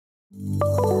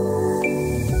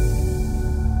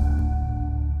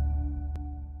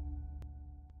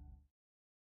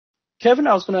Kevin,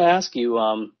 I was going to ask you,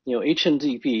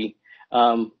 HNTB,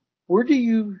 where do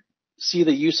you see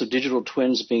the use of digital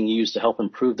twins being used to help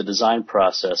improve the design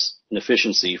process and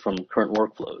efficiency from current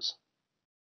workflows?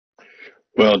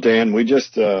 Well, Dan, we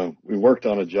worked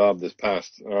on a job this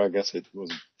past, I guess it was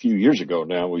a few years ago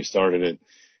now. We started it,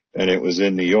 and it was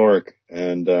in New York,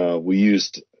 and we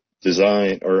used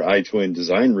iTwin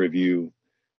Design Review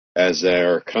as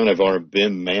our kind of our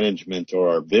BIM management or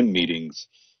our BIM meetings,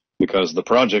 because the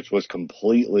project was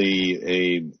completely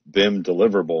a BIM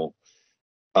deliverable.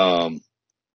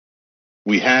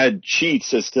 We had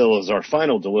sheets as still as our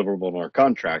final deliverable in our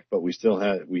contract, but we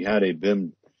had a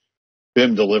BIM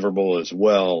deliverable as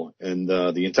well. And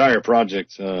the entire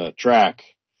project, track,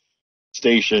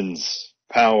 stations,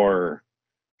 power,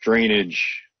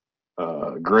 drainage,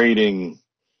 grading,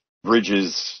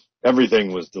 bridges,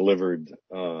 everything was delivered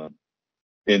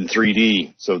in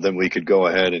 3D. So then we could go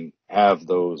ahead and have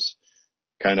those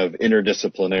kind of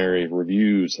interdisciplinary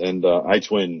reviews. And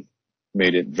iTwin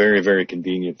made it very, very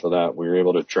convenient for that. We were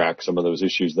able to track some of those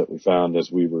issues that we found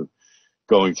as we were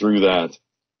going through that.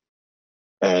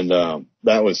 And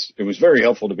it was very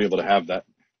helpful to be able to have that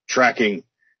tracking.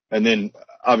 And then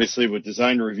obviously with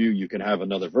Design Review, you can have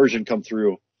another version come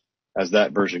through. As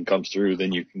that version comes through,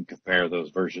 then you can compare those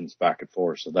versions back and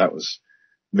forth. So that was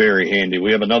very handy.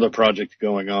 We have another project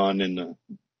going on in the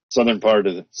southern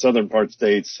part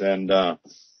states, and where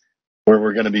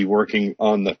we're going to be working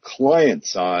on the client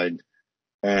side,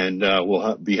 and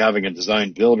we'll be having a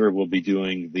design builder. We'll be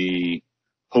doing the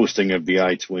hosting of the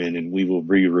iTwin, and we will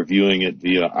be reviewing it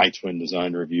via iTwin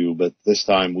Design Review. But this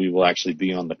time we will actually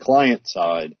be on the client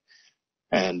side,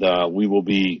 and we will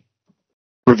be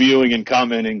reviewing and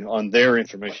commenting on their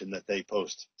information that they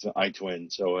post to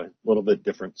iTwin. So a little bit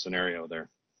different scenario there.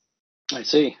 I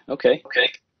see. Okay.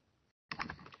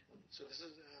 So this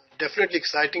is definitely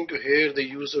exciting to hear the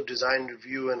use of Design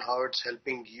Review and how it's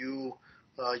helping you,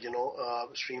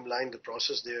 streamline the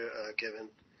process there, Kevin.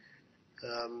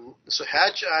 So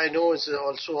Hatch, I know, is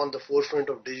also on the forefront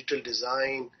of digital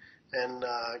design and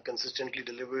consistently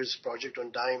delivers project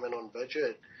on time and on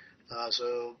budget.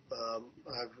 So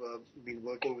I've been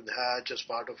working with Hatch as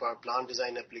part of our plant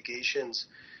design applications.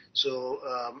 So,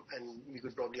 and we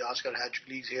could probably ask our Hatch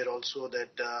colleagues here also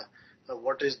that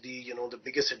what is the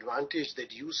biggest advantage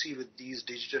that you see with these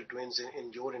digital twins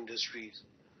in your industries?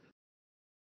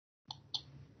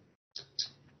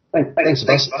 Thanks,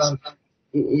 Bas.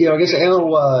 I guess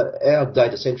our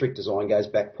data-centric design goes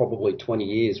back probably 20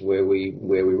 years, where we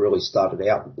really started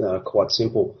out quite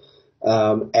simple.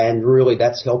 And really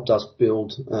that's helped us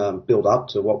build up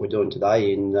to what we're doing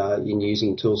today in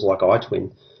using tools like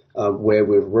iTwin, where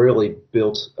we've really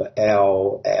built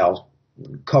our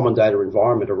common data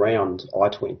environment around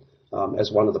iTwin,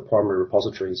 as one of the primary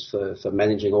repositories for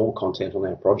managing all content on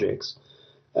our projects.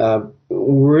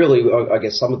 Really, I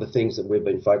guess some of the things that we've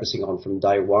been focusing on from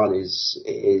day one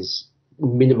is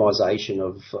minimization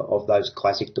of those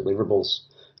classic deliverables,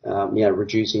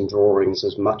 reducing drawings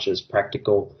as much as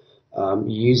practical,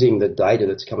 using the data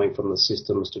that's coming from the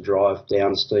systems to drive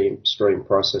downstream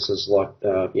processes like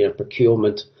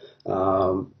procurement,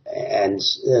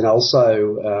 and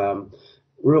also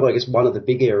really, I guess one of the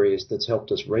big areas that's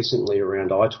helped us recently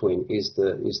around iTwin is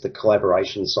the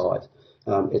collaboration side.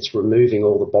 It's removing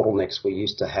all the bottlenecks we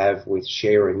used to have with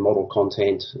sharing model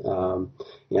content,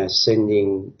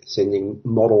 sending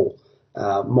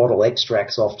model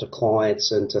extracts off to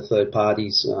clients and to third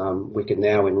parties. We can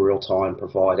now in real time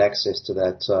provide access to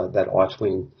that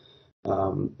iTwin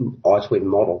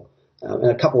model.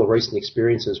 And a couple of recent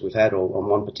experiences we've had on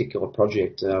one particular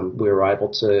project, we were able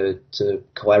to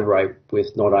collaborate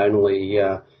with not only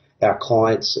our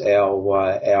clients,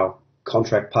 our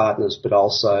contract partners, but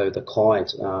also the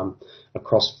client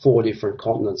across 4 different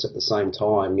continents at the same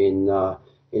time in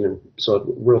sort of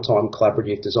real-time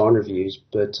collaborative design reviews,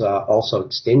 but also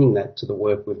extending that to the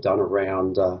work we've done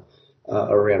around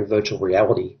virtual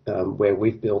reality, where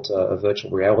we've built a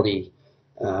virtual reality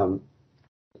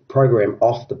program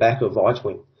off the back of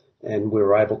iTwin, and we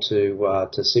were able to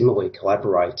similarly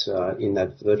collaborate in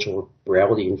that virtual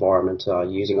reality environment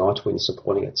using iTwin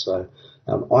supporting it. So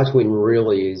iTwin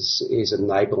really is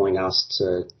enabling us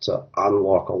to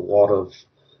unlock a lot of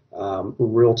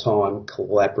real-time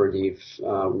collaborative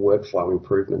workflow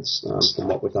improvements from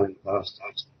what we've done in the past.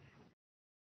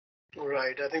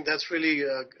 Right. I think that's really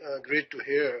great to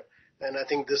hear. And I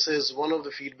think this is one of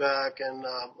the feedback and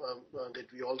that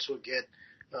we also get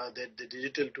that the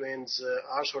digital twins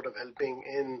are sort of helping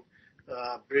in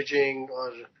bridging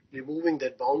or removing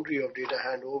that boundary of data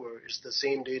handover. It's the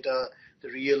same data, the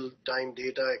real-time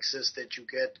data access that you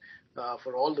get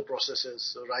for all the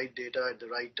processes. So right data at the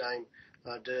right time,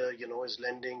 is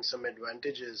lending some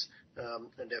advantages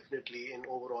and definitely in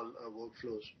overall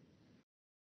workflows.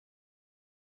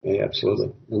 Yeah,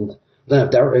 absolutely. And I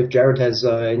don't know if Jared has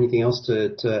anything else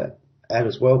to add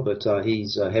as well, but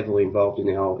he's heavily involved in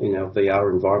our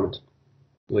VR environment,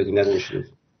 leading that initiative.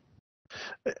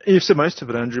 You've said most of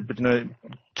it, Andrew, but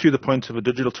to the point of a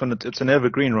digital twin, it's an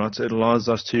evergreen, right? It allows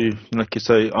us to, like you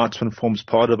say, our twin forms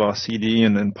part of our CD,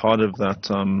 and part of that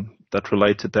that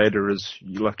related data is,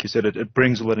 like you said, it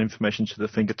brings a lot of information to the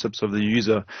fingertips of the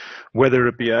user, whether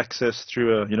it be accessed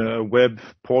through a web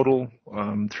portal,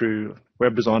 through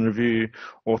Web Design Review,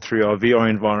 or through our VR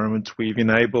environment. We've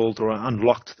enabled or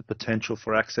unlocked the potential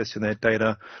for accessing that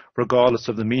data regardless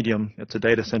of the medium. It's a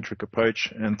data-centric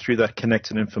approach, and through that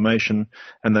connected information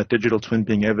and that digital twin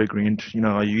being evergreen,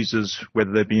 our users,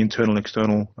 whether they be internal,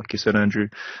 external, like you said, Andrew,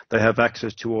 they have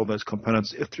access to all those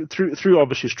components through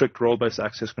obviously strict role-based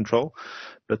access control,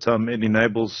 but it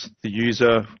enables the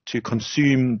user to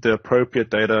consume the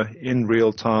appropriate data in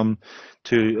real time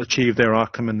to achieve their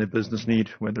outcome and their business need,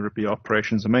 whether it be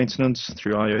operations and maintenance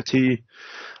through IoT,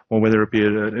 or whether it be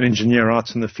an engineer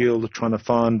out in the field trying to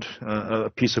find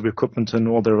a piece of equipment and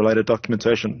all the related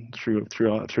documentation through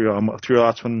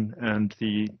our twin and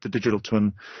the digital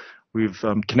twin. We've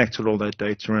connected all that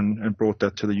data and brought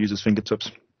that to the user's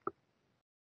fingertips.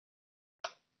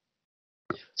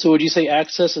 So would you say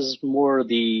access is more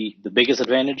the biggest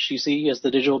advantage you see as the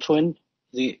digital twin,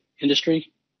 the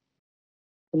industry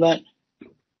from that?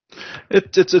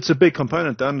 It's a big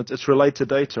component, Dan. It's related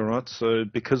data, right? So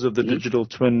because of the digital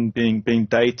twin being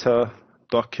data,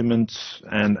 documents,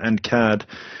 and CAD,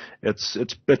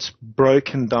 it's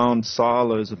broken down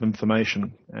silos of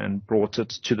information and brought it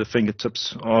to the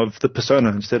fingertips of the persona.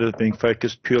 Instead of being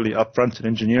focused purely upfront in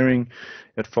engineering,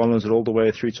 it follows it all the way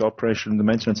through to operation and the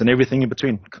maintenance and everything in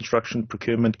between: construction,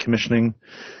 procurement, commissioning,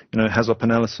 HAZOP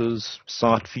analysis,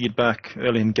 site feedback,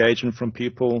 early engagement from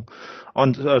people.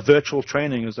 On virtual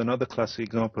training is another classic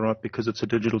example, right? Because it's a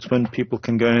digital twin, people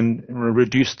can go and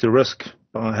reduce the risk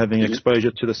by having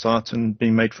exposure to the site and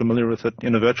being made familiar with it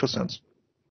in a virtual sense.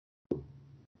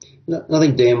 I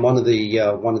think, Dan, one of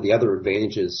the other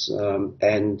advantages,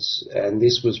 and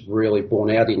this was really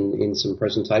borne out in some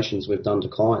presentations we've done to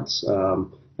clients,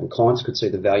 and clients could see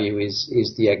the value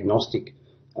is the agnostic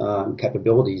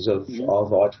capabilities of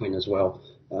iTwin as well.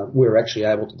 We're actually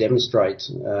able to demonstrate,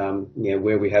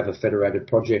 where we have a federated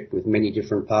project with many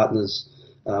different partners,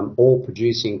 all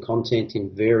producing content in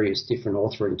various different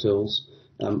authoring tools.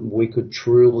 We could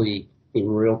truly, in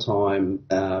real time,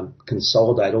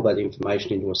 consolidate all that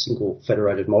information into a single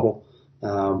federated model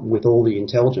with all the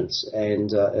intelligence,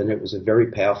 and it was a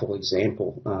very powerful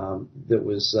example that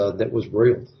was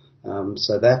real.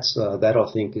 So that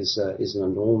I think is an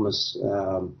enormous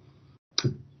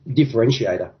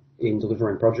differentiator in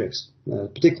delivering projects,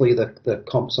 particularly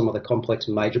some of the complex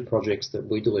major projects that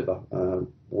we deliver,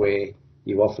 where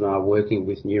you often are working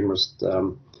with numerous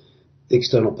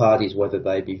external parties, whether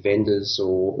they be vendors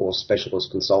or specialist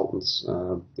consultants.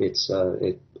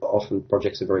 Often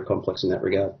projects are very complex in that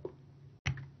regard.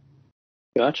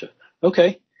 Gotcha.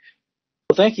 Okay.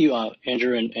 Well, thank you,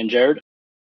 Andrew and Jared.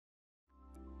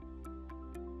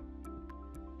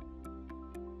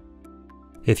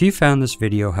 If you found this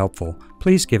video helpful,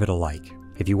 please give it a like.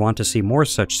 If you want to see more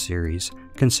such series,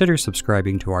 consider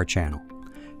subscribing to our channel.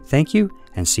 Thank you,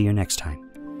 and see you next time.